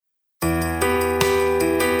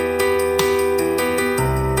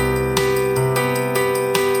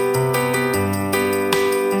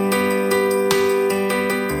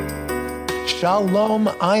Shalom,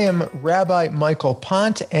 I am Rabbi Michael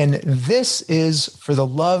Pont, and this is For the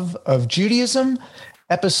Love of Judaism,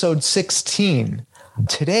 episode 16.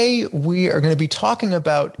 Today, we are going to be talking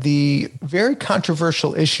about the very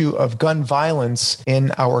controversial issue of gun violence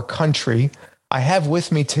in our country. I have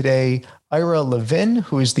with me today Ira Levin,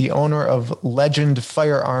 who is the owner of Legend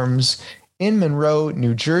Firearms in Monroe,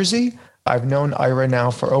 New Jersey. I've known Ira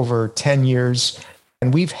now for over 10 years.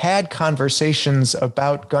 And we've had conversations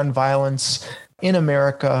about gun violence in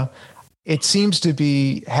America. It seems to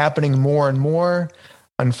be happening more and more.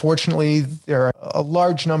 Unfortunately, there are a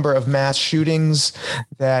large number of mass shootings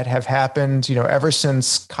that have happened, ever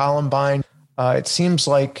since Columbine. It seems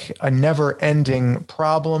like a never-ending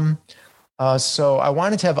problem. So I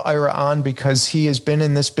wanted to have Ira on because he has been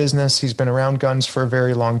in this business. He's been around guns for a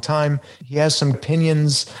very long time. He has some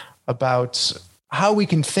opinions about how we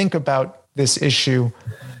can think about this issue.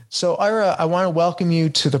 So Ira, I want to welcome you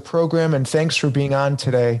to the program and thanks for being on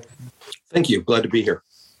today. Thank you. Glad to be here.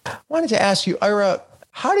 I wanted to ask you, Ira,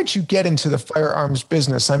 how did you get into the firearms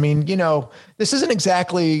business? I mean, this isn't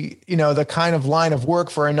exactly, the kind of line of work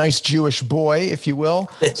for a nice Jewish boy, if you will.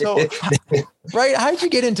 So, right, how did you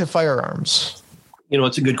get into firearms?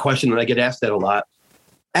 It's a good question, and I get asked that a lot.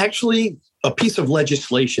 Actually, a piece of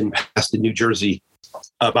legislation passed in New Jersey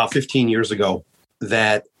about 15 years ago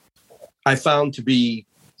that I found to be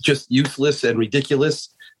just useless and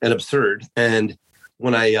ridiculous and absurd. And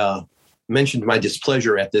when I mentioned my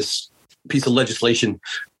displeasure at this piece of legislation,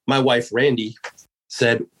 my wife, Randy,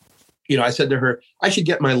 said, I said to her, I should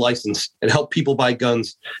get my license and help people buy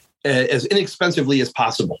guns as inexpensively as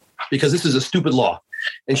possible because this is a stupid law.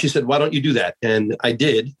 And she said, why don't you do that? And I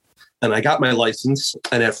did. And I got my license.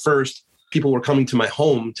 And at first, people were coming to my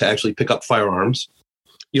home to actually pick up firearms,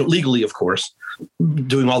 legally, of course,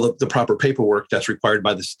 doing all the proper paperwork that's required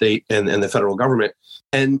by the state and the federal government.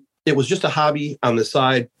 And it was just a hobby on the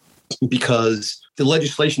side because the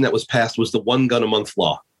legislation that was passed was the one gun a month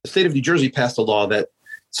law. The state of New Jersey passed a law that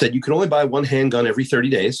said you can only buy one handgun every 30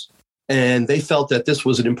 days. And they felt that this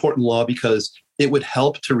was an important law because it would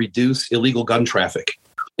help to reduce illegal gun traffic.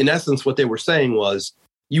 In essence, what they were saying was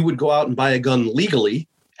you would go out and buy a gun legally,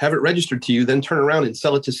 have it registered to you, then turn around and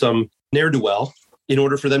sell it to some ne'er-do-well in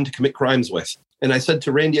order for them to commit crimes with. And I said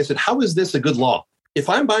to Randy, I said, how is this a good law? If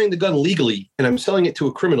I'm buying the gun legally and I'm selling it to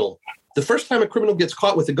a criminal, the first time a criminal gets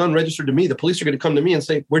caught with a gun registered to me, the police are going to come to me and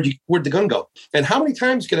say, where'd the gun go? And how many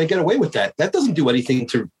times can I get away with that? That doesn't do anything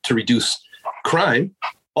to reduce crime.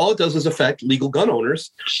 All it does is affect legal gun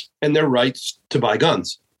owners and their rights to buy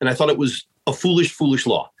guns. And I thought it was a foolish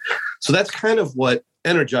law. So that's kind of what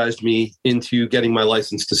energized me into getting my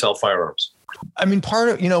license to sell firearms. I mean, part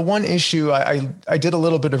of, one issue, I did a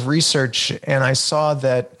little bit of research and I saw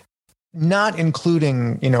that not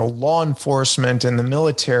including, law enforcement and the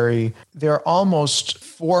military, there are almost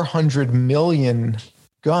 400 million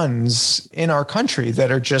guns in our country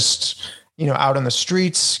that are just, out on the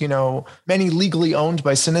streets, many legally owned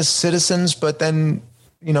by citizens, but then,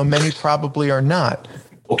 many probably are not.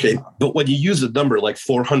 Okay. But when you use a number like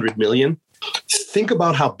 400 million, think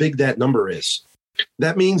about how big that number is.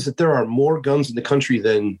 That means that there are more guns in the country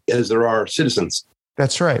than as there are citizens.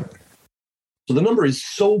 That's right. So the number is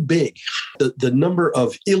so big. The number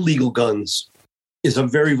of illegal guns is a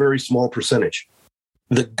very, very small percentage.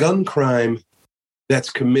 The gun crime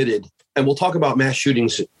that's committed, and we'll talk about mass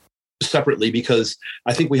shootings separately because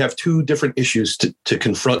I think we have two different issues to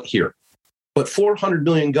confront here. But 400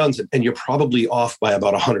 million guns, and you're probably off by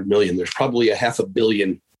about 100 million. There's probably 500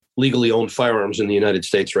 million legally owned firearms in the United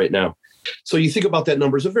States right now. So you think about that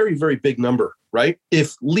number as a very, very big number, right?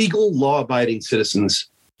 If legal law-abiding citizens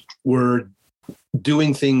were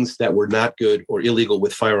doing things that were not good or illegal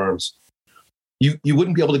with firearms, you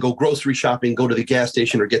wouldn't be able to go grocery shopping, go to the gas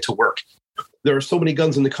station, or get to work. There are so many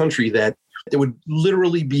guns in the country that there would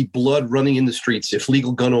literally be blood running in the streets if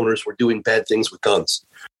legal gun owners were doing bad things with guns.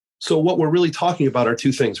 So what we're really talking about are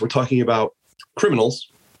two things. We're talking about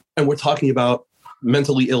criminals and we're talking about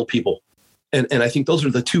mentally ill people. And I think those are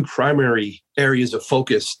the two primary areas of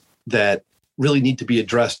focus that really need to be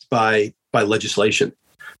addressed by legislation.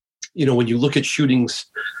 When you look at shootings,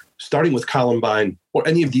 starting with Columbine or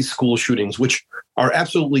any of these school shootings, which are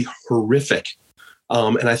absolutely horrific.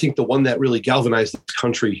 And I think the one that really galvanized this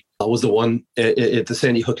country was the one at the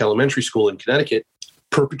Sandy Hook Elementary School in Connecticut,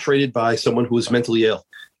 perpetrated by someone who was mentally ill,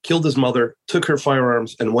 killed his mother, took her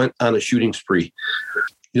firearms, and went on a shooting spree.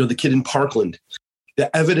 The kid in Parkland.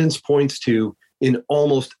 The evidence points to, in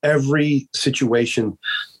almost every situation,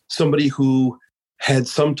 somebody who had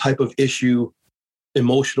some type of issue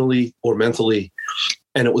emotionally or mentally,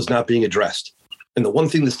 and it was not being addressed. And the one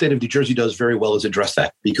thing the state of New Jersey does very well is address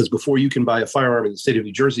that, because before you can buy a firearm in the state of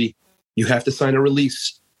New Jersey, you have to sign a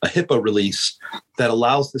release, a HIPAA release that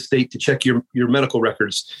allows the state to check your medical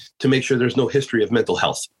records to make sure there's no history of mental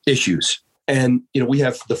health issues. And, we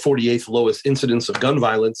have the 48th lowest incidence of gun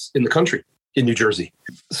violence in the country in New Jersey.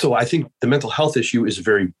 So I think the mental health issue is a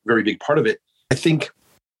very, very big part of it. I think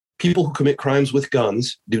people who commit crimes with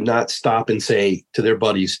guns do not stop and say to their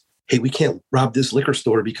buddies, hey, we can't rob this liquor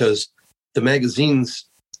store because the magazines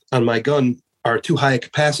on my gun are too high a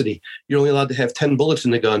capacity. You're only allowed to have 10 bullets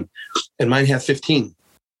in the gun, and mine have 15.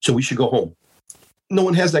 So we should go home. No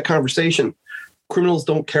one has that conversation. Criminals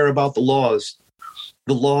don't care about the laws.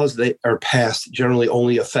 The laws that are passed generally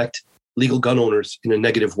only affect legal gun owners in a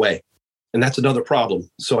negative way. And that's another problem.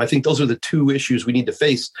 So I think those are the two issues we need to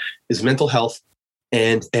face, is mental health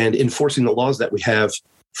and enforcing the laws that we have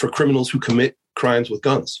for criminals who commit crimes with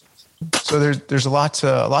guns. So there's a lot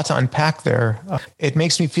to unpack there. It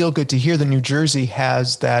makes me feel good to hear that New Jersey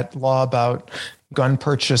has that law about gun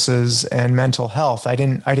purchases and mental health. I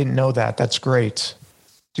didn't know that. That's great.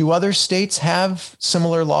 Do other states have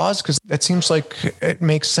similar laws? Because that seems like it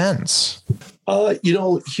makes sense.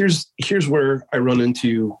 Here's where I run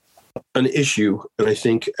into an issue, and I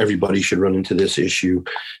think everybody should run into this issue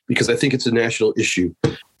because I think it's a national issue.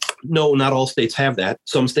 No, not all states have that.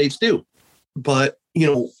 Some states do. But,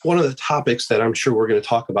 one of the topics that I'm sure we're going to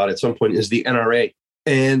talk about at some point is the NRA.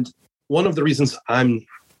 And one of the reasons I'm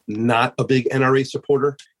not a big NRA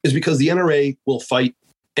supporter is because the NRA will fight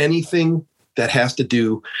anything that has to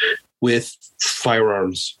do with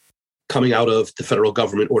firearms coming out of the federal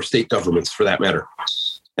government or state governments, for that matter.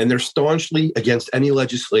 And they're staunchly against any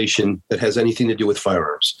legislation that has anything to do with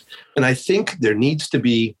firearms. And I think there needs to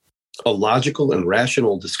be a logical and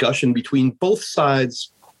rational discussion between both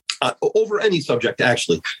sides over any subject,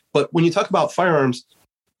 actually. But when you talk about firearms,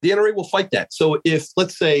 the NRA will fight that. So if,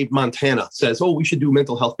 let's say, Montana says, we should do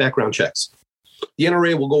mental health background checks, the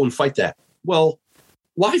NRA will go and fight that. Well,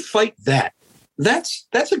 why fight that? That's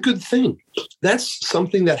a good thing. That's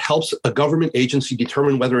something that helps a government agency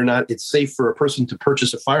determine whether or not it's safe for a person to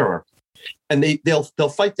purchase a firearm. And they'll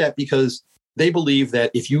fight that because they believe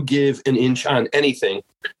that if you give an inch on anything,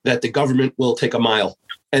 that the government will take a mile.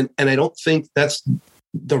 And I don't think that's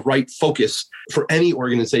the right focus for any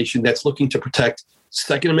organization that's looking to protect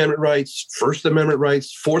Second Amendment rights, First Amendment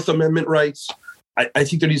rights, Fourth Amendment rights. I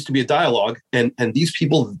think there needs to be a dialogue. And these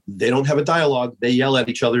people, they don't have a dialogue. They yell at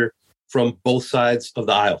each other from both sides of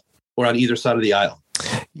the aisle or on either side of the aisle.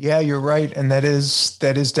 Yeah, you're right. And that is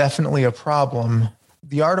definitely a problem.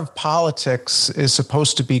 The art of politics is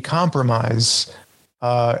supposed to be compromise.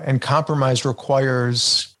 And compromise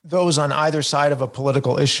requires those on either side of a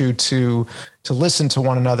political issue to listen to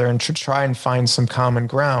one another and to try and find some common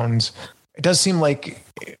ground. It does seem like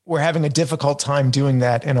we're having a difficult time doing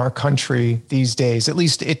that in our country these days. At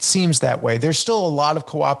least it seems that way. There's still a lot of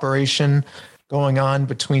cooperation going on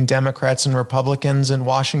between Democrats and Republicans in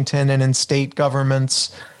Washington and in state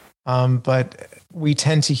governments. But we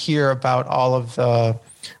tend to hear about all of the,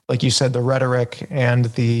 like you said, the rhetoric and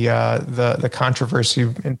the controversy,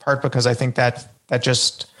 in part because I think that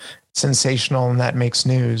just sensational and that makes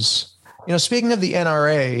news. Speaking of the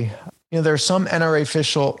NRA, there are some NRA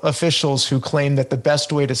officials who claim that the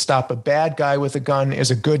best way to stop a bad guy with a gun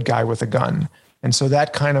is a good guy with a gun. And so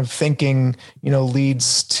that kind of thinking,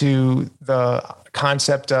 leads to the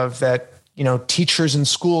concept of that, teachers in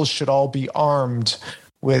schools should all be armed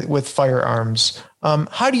with firearms.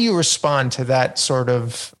 How do you respond to that sort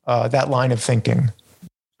of that line of thinking?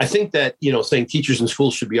 I think that, saying teachers in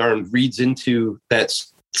schools should be armed reads into that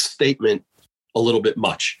statement a little bit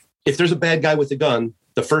much. If there's a bad guy with a gun,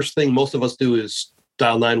 the first thing most of us do is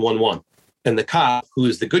dial 911. And the cop, who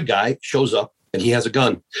is the good guy, shows up and he has a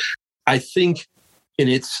gun. I think in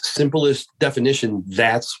its simplest definition,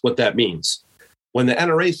 that's what that means. When the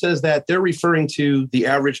NRA says that, they're referring to the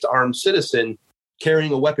average armed citizen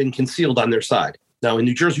carrying a weapon concealed on their side. Now, in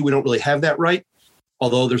New Jersey, we don't really have that right,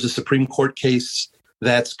 although there's a Supreme Court case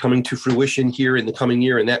that's coming to fruition here in the coming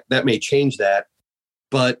year, and that may change that.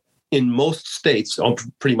 But in most states,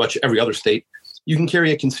 pretty much every other state, you can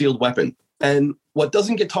carry a concealed weapon. And what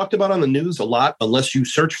doesn't get talked about on the news a lot, unless you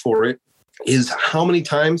search for it, is how many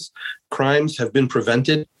times crimes have been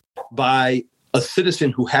prevented by a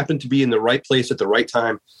citizen who happened to be in the right place at the right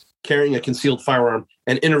time, carrying a concealed firearm,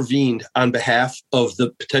 and intervened on behalf of the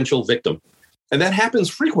potential victim. And that happens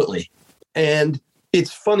frequently. And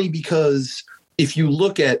it's funny because if you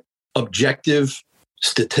look at objective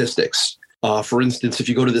statistics, for instance, if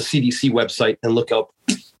you go to the CDC website and look up,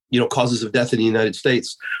 causes of death in the United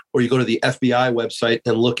States, or you go to the FBI website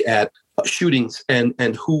and look at shootings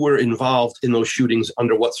and who were involved in those shootings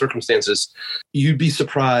under what circumstances, you'd be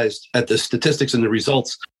surprised at the statistics and the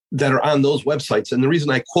results that are on those websites. And the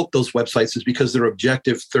reason I quote those websites is because they're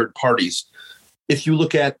objective third parties. If you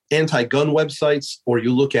look at anti-gun websites or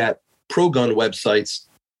you look at pro-gun websites,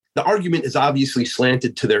 the argument is obviously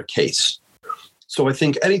slanted to their case. So I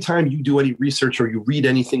think anytime you do any research or you read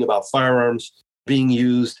anything about firearms being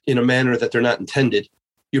used in a manner that they're not intended,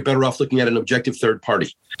 you're better off looking at an objective third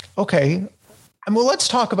party. Okay. And well, let's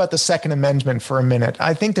talk about the Second Amendment for a minute.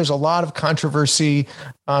 I think there's a lot of controversy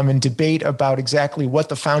and debate about exactly what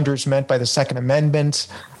the founders meant by the Second Amendment.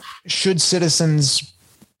 Should citizens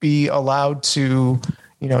be allowed to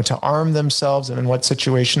arm themselves, and in what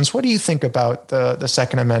situations? What do you think about the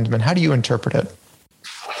Second Amendment? How do you interpret it?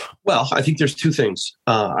 Well, I think there's two things.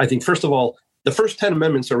 I think, first of all, the first 10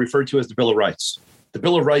 amendments are referred to as the Bill of Rights. The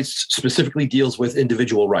Bill of Rights specifically deals with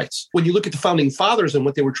individual rights. When you look at the founding fathers and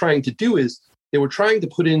what they were trying to do is they were trying to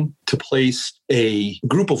put into place a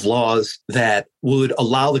group of laws that would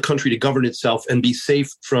allow the country to govern itself and be safe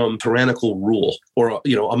from tyrannical rule or,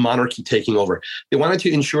 a monarchy taking over. They wanted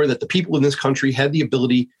to ensure that the people in this country had the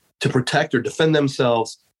ability to protect or defend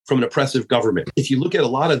themselves from an oppressive government. If you look at a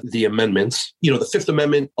lot of the amendments, the Fifth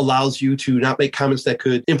Amendment allows you to not make comments that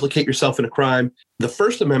could implicate yourself in a crime. The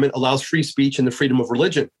First Amendment allows free speech and the freedom of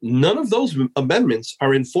religion. None of those amendments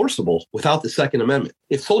are enforceable without the Second Amendment.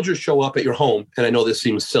 If soldiers show up at your home, and I know this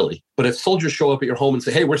seems silly, but if soldiers show up at your home and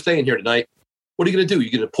say, hey, we're staying here tonight, what are you going to do?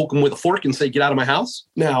 You're going to poke them with a fork and say, get out of my house?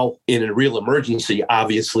 Now, in a real emergency,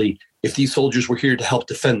 obviously, if these soldiers were here to help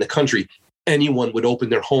defend the country, anyone would open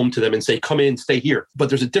their home to them and say, come in, stay here. But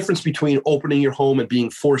there's a difference between opening your home and being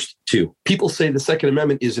forced to. People say the Second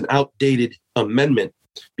Amendment is an outdated amendment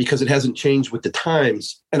because it hasn't changed with the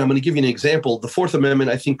times. And I'm going to give you an example. The Fourth Amendment,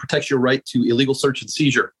 I think, protects your right to illegal search and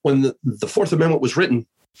seizure. When the Fourth Amendment was written,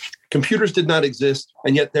 computers did not exist,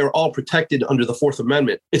 and yet they're all protected under the Fourth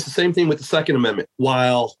Amendment. It's the same thing with the Second Amendment.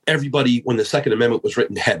 While everybody, when the Second Amendment was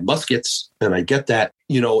written, had muskets, and I get that,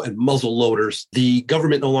 and muzzle loaders, the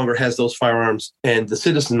government no longer has those firearms, and the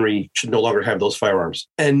citizenry should no longer have those firearms.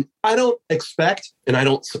 And I don't expect, and I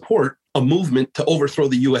don't support a movement to overthrow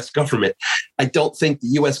the U.S. government. I don't think the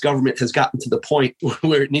U.S. government has gotten to the point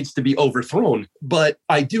where it needs to be overthrown. But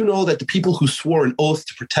I do know that the people who swore an oath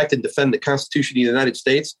to protect and defend the Constitution of the United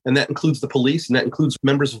States, and that includes the police, and that includes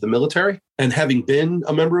members of the military, and having been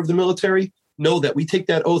a member of the military, know that we take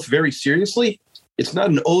that oath very seriously. It's not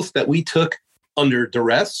an oath that we took under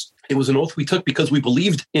duress. It was an oath we took because we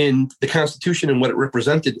believed in the Constitution and what it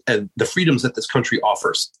represented and the freedoms that this country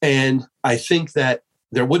offers. And I think that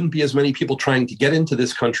there wouldn't be as many people trying to get into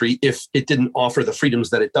this country if it didn't offer the freedoms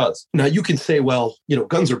that it does. Now, you can say, well,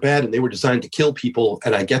 guns are bad and they were designed to kill people,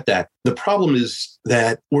 and I get that. The problem is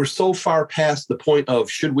that we're so far past the point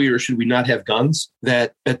of should we or should we not have guns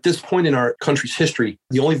that at this point in our country's history,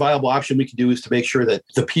 the only viable option we can do is to make sure that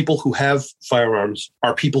the people who have firearms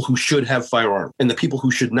are people who should have firearms, and the people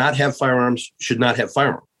who should not have firearms should not have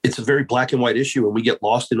firearms. It's a very black and white issue, and we get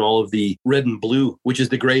lost in all of the red and blue, which is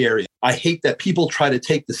the gray area. I hate that people try to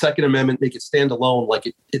take the Second Amendment, make it stand alone,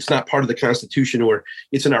 like it's not part of the Constitution, or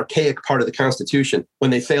it's an archaic part of the Constitution, when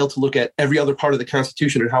they fail to look at every other part of the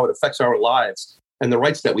Constitution and how it affects our lives and the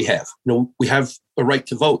rights that we have. We have a right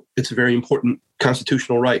to vote. It's a very important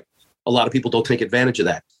constitutional right. A lot of people don't take advantage of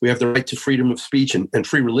that. We have the right to freedom of speech and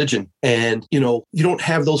free religion. And, you don't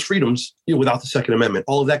have those freedoms without the Second Amendment.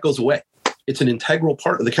 All of that goes away. It's an integral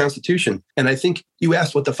part of the Constitution. And I think you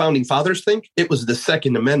asked what the founding fathers think. It was the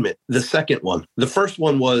Second Amendment, the second one. The first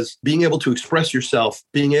one was being able to express yourself,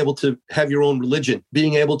 being able to have your own religion,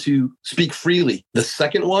 being able to speak freely. The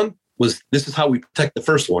second one was, this is how we protect the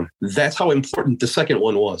first one. That's how important the second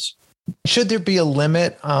one was. Should there be a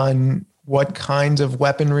limit on what kinds of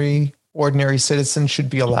weaponry ordinary citizens should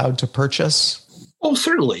be allowed to purchase? Oh,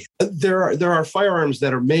 certainly. There are firearms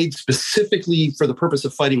that are made specifically for the purpose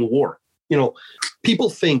of fighting war. People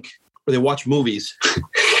think, or they watch movies,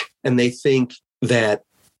 and they think that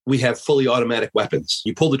we have fully automatic weapons.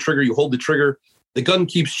 You pull the trigger, you hold the trigger, the gun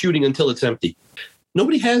keeps shooting until it's empty.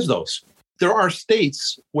 Nobody has those. There are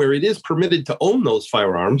states where it is permitted to own those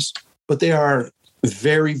firearms, but they are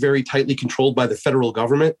very, very tightly controlled by the federal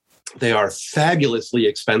government. They are fabulously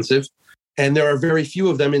expensive, and there are very few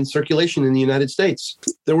of them in circulation in the United States.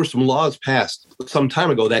 There were some laws passed some time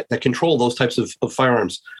ago that control those types of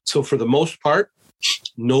firearms. So for the most part,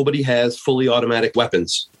 nobody has fully automatic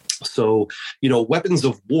weapons. So, weapons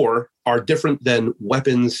of war are different than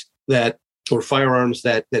weapons or firearms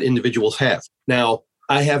that individuals have. Now,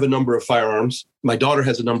 I have a number of firearms. My daughter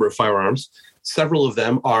has a number of firearms. Several of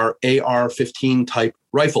them are AR-15 type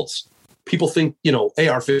rifles. people think,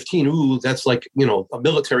 AR-15, ooh, that's like, a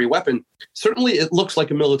military weapon. Certainly it looks like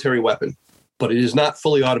a military weapon, but it is not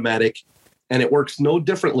fully automatic, and it works no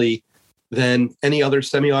differently than any other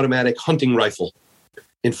semi-automatic hunting rifle.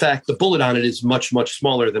 In fact, the bullet on it is much, much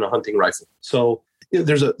smaller than a hunting rifle. So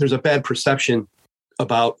there's a bad perception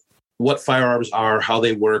about what firearms are, how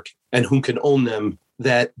they work, and who can own them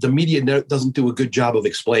that the media doesn't do a good job of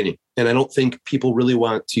explaining. And I don't think people really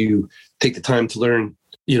want to take the time to learn,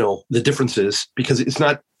 the differences, because it's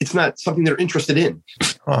not something they're interested in.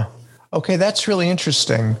 Huh. Okay, that's really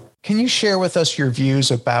interesting. Can you share with us your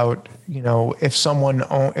views about, if someone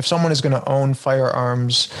is going to own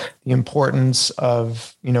firearms, the importance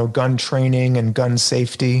of, gun training and gun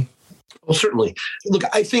safety? Well, certainly. Look,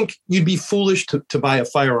 I think you'd be foolish to buy a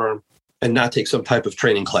firearm and not take some type of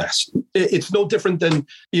training class. It's no different than,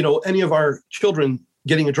 any of our children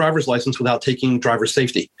getting a driver's license without taking driver's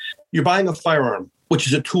safety. You're buying a firearm, which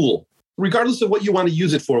is a tool, regardless of what you want to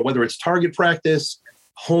use it for, whether it's target practice,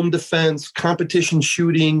 home defense, competition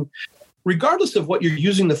shooting, regardless of what you're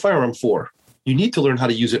using the firearm for, you need to learn how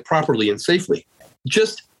to use it properly and safely.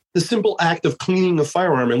 Just the simple act of cleaning a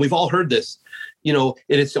firearm, and we've all heard this, and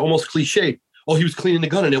it's almost cliche. Oh, he was cleaning the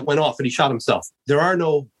gun and it went off and he shot himself. There are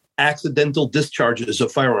no accidental discharges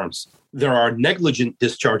of firearms. There are negligent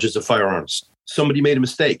discharges of firearms. Somebody made a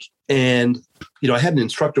mistake. And, I had an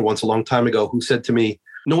instructor once a long time ago who said to me,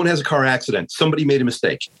 no one has a car accident. Somebody made a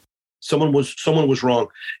mistake. Someone was wrong.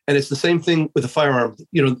 And it's the same thing with a firearm.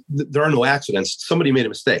 There are no accidents. Somebody made a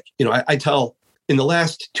mistake. I tell, in the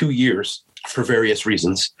last 2 years, for various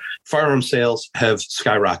reasons, firearm sales have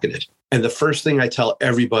skyrocketed. And the first thing I tell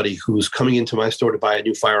everybody who's coming into my store to buy a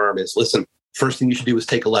new firearm is, listen, first thing you should do is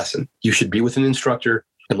take a lesson. You should be with an instructor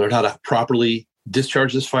and learn how to properly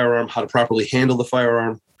discharge this firearm, how to properly handle the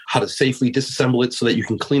firearm, how to safely disassemble it so that you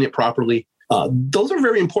can clean it properly. Those are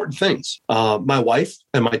very important things. My wife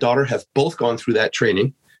and my daughter have both gone through that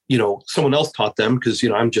training. Someone else taught them because,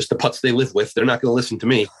 I'm just the putz they live with. They're not going to listen to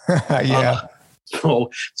me. Yeah. So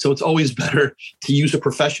it's always better to use a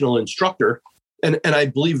professional instructor. And I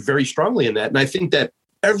believe very strongly in that. And I think that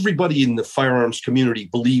everybody in the firearms community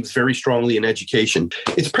believes very strongly in education.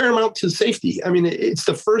 It's paramount to safety. I mean, it's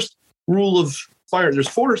the first rule of fire. There's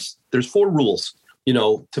four rules,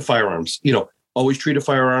 to firearms. Always treat a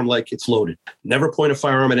firearm like it's loaded. Never point a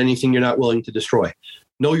firearm at anything you're not willing to destroy.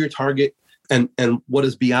 Know your target and what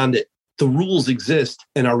is beyond it. The rules exist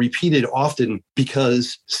and are repeated often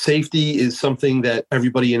because safety is something that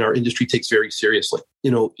everybody in our industry takes very seriously.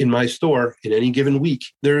 In my store, in any given week,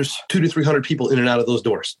 there's 200 to 300 people in and out of those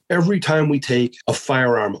doors. Every time we take a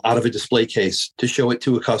firearm out of a display case to show it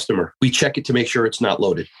to a customer, we check it to make sure it's not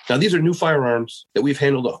loaded. Now, these are new firearms that we've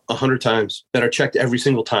handled 100 times that are checked every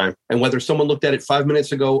single time. And whether someone looked at it 5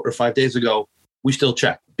 minutes ago or 5 days ago, we still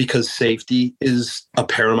check because safety is a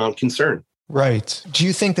paramount concern. Right. Do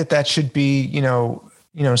you think that should be,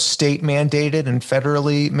 state mandated and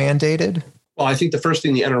federally mandated? Well, I think the first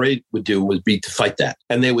thing the NRA would do would be to fight that.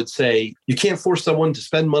 And they would say, you can't force someone to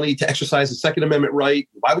spend money to exercise the Second Amendment right.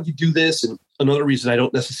 Why would you do this? And another reason I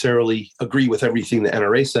don't necessarily agree with everything the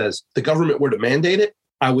NRA says, the government were to mandate it,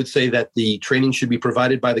 I would say that the training should be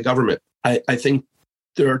provided by the government. I think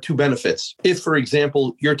there are two benefits. If, for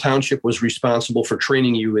example, your township was responsible for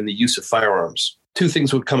training you in the use of firearms, two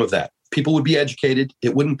things would come of that. People would be educated.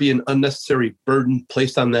 It wouldn't be an unnecessary burden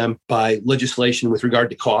placed on them by legislation with regard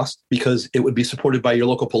to cost, because it would be supported by your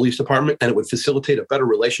local police department, and it would facilitate a better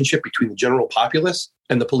relationship between the general populace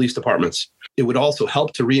and the police departments. It would also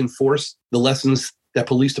help to reinforce the lessons that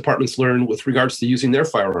police departments learn with regards to using their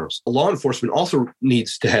firearms. Law enforcement also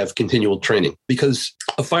needs to have continual training because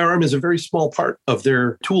a firearm is a very small part of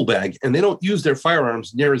their tool bag, and they don't use their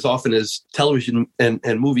firearms near as often as television and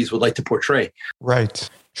movies would like to portray. Right.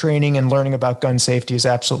 Training and learning about gun safety is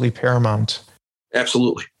absolutely paramount.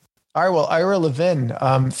 Absolutely. All right. Well, Ira Levin,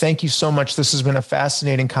 thank you so much. This has been a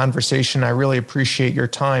fascinating conversation. I really appreciate your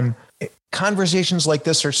time. Conversations like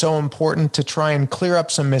this are so important to try and clear up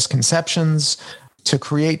some misconceptions, to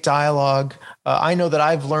create dialogue. I know that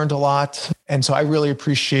I've learned a lot, and so I really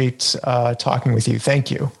appreciate talking with you. Thank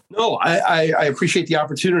you. No, I appreciate the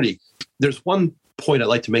opportunity. There's one point I'd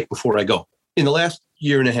like to make before I go. In the last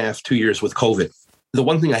year and a half, 2 years with COVID, the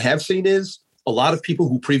one thing I have seen is a lot of people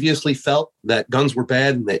who previously felt that guns were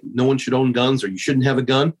bad and that no one should own guns or you shouldn't have a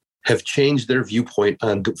gun have changed their viewpoint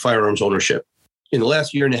on firearms ownership. In the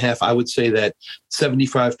last year and a half, I would say that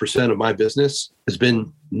 75% of my business has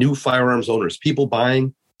been new firearms owners, people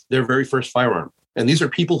buying their very first firearm. And these are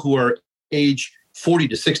people who are age 40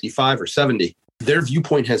 to 65 or 70. Their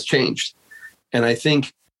viewpoint has changed. And I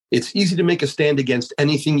think it's easy to make a stand against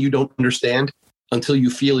anything you don't understand. until you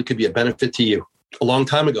feel it could be a benefit to you. A long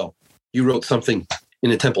time ago, you wrote something in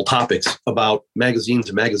the Temple Topics about magazines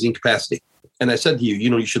and magazine capacity. And I said to you,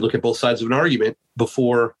 you should look at both sides of an argument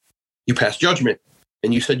before you pass judgment.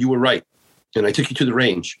 And you said you were right. And I took you to the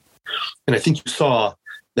range. And I think you saw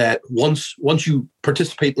that once you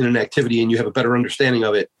participate in an activity and you have a better understanding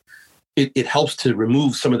of it, it helps to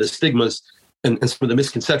remove some of the stigmas and some of the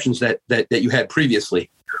misconceptions that you had previously.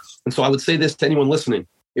 And so I would say this to anyone listening.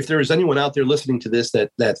 If there is anyone out there listening to this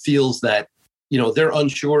that feels that, they're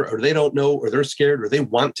unsure or they don't know or they're scared or they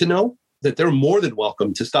want to know, that they're more than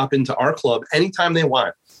welcome to stop into our club anytime they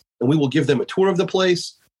want. And we will give them a tour of the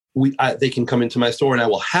place. They can come into my store and I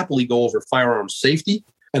will happily go over firearms safety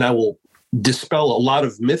and I will dispel a lot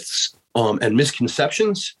of myths and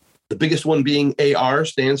misconceptions. The biggest one being AR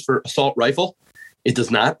stands for assault rifle. It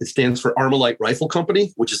does not. It stands for Armalite Rifle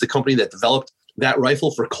Company, which is the company that developed that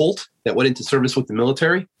rifle for Colt that went into service with the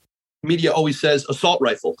military. Media always says assault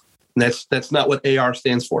rifle, and that's not what AR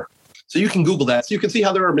stands for. So you can Google that. So you can see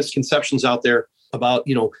how there are misconceptions out there about,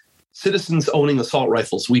 citizens owning assault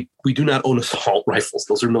rifles. We do not own assault rifles.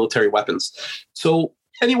 Those are military weapons. So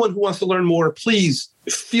anyone who wants to learn more, please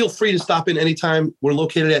feel free to stop in anytime. We're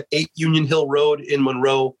located at 8 Union Hill Road in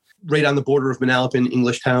Monroe, right on the border of Manalapan,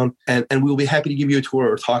 Englishtown. And we'll be happy to give you a tour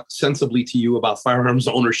or talk sensibly to you about firearms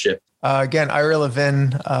ownership. Again, Ira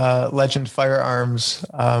Levin, Legend Firearms,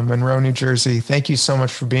 Monroe, New Jersey. Thank you so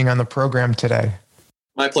much for being on the program today.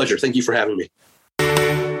 My pleasure. Thank you for having me.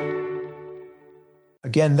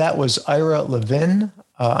 Again, that was Ira Levin.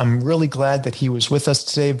 I'm really glad that he was with us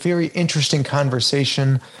today. Very interesting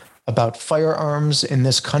conversation about firearms in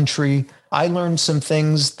this country. I learned some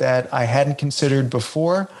things that I hadn't considered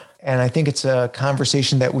before, and I think it's a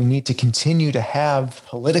conversation that we need to continue to have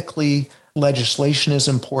politically. Legislation is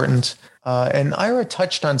important. And Ira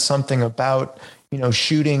touched on something about,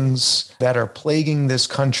 shootings that are plaguing this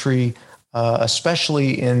country,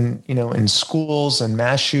 especially in schools and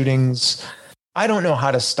mass shootings. I don't know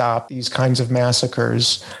how to stop these kinds of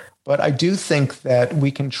massacres, but I do think that we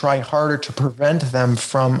can try harder to prevent them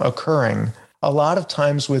from occurring. A lot of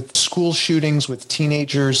times with school shootings, with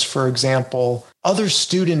teenagers, for example, other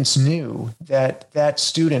students knew that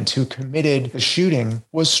student who committed the shooting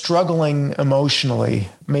was struggling emotionally.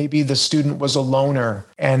 Maybe the student was a loner,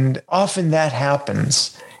 and often that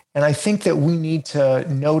happens. And I think that we need to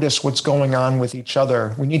notice what's going on with each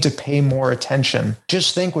other. We need to pay more attention.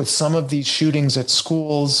 Just think with some of these shootings at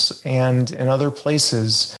schools and in other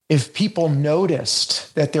places, if people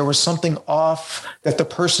noticed that there was something off, that the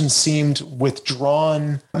person seemed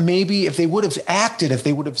withdrawn, maybe if they would have acted, if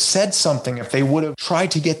they would have said something, if they would have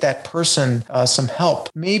tried to get that person some help,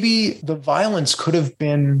 maybe the violence could have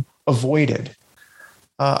been avoided.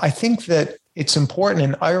 I think that it's important,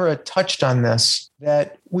 and Ira touched on this,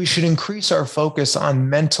 that we should increase our focus on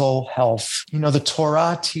mental health. The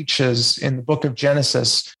Torah teaches in the book of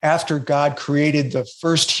Genesis, after God created the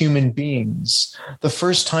first human beings, the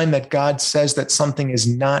first time that God says that something is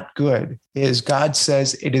not good is God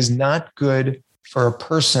says it is not good for a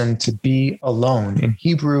person to be alone. In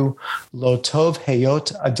Hebrew, lo tov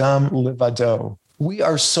heyot adam levado. We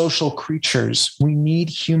are social creatures. We need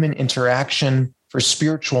human interaction for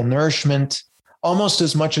spiritual nourishment, almost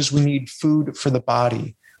as much as we need food for the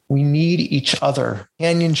body. We need each other.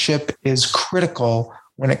 Companionship is critical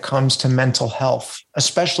when it comes to mental health,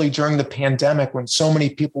 especially during the pandemic when so many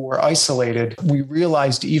people were isolated. We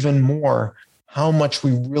realized even more how much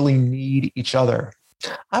we really need each other.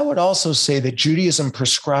 I would also say that Judaism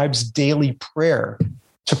prescribes daily prayer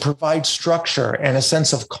to provide structure and a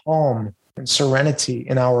sense of calm and serenity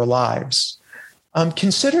in our lives.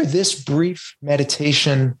 Consider this brief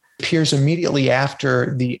meditation appears immediately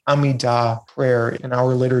after the Amidah prayer in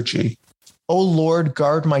our liturgy. O Lord,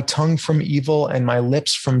 guard my tongue from evil and my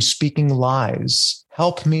lips from speaking lies.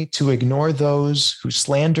 Help me to ignore those who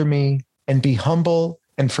slander me and be humble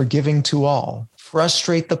and forgiving to all.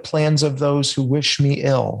 Frustrate the plans of those who wish me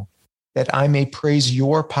ill, that I may praise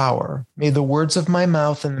your power. May the words of my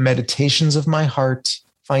mouth and the meditations of my heart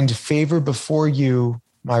find favor before you,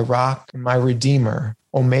 my rock and my redeemer.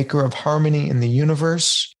 O maker of harmony in the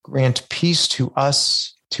universe, grant peace to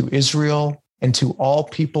us, to Israel, and to all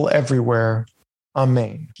people everywhere.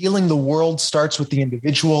 Amen. Healing the world starts with the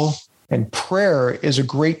individual, and prayer is a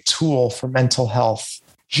great tool for mental health.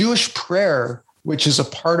 Jewish prayer, which is a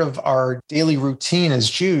part of our daily routine as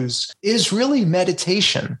Jews, is really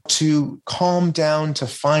meditation to calm down, to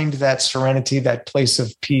find that serenity, that place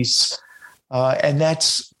of peace. And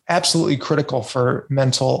that's absolutely critical for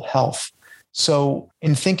mental health. So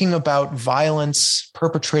in thinking about violence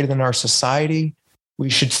perpetrated in our society, We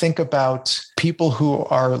should think about people who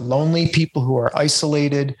are lonely, people who are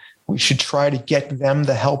isolated. We should try to get them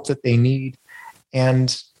the help that they need.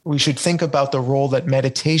 And we should think about the role that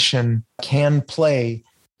meditation can play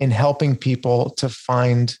in helping people to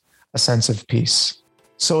find a sense of peace.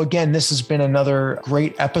 So again, this has been another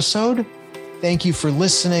great episode. Thank you for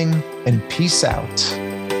listening, and peace out.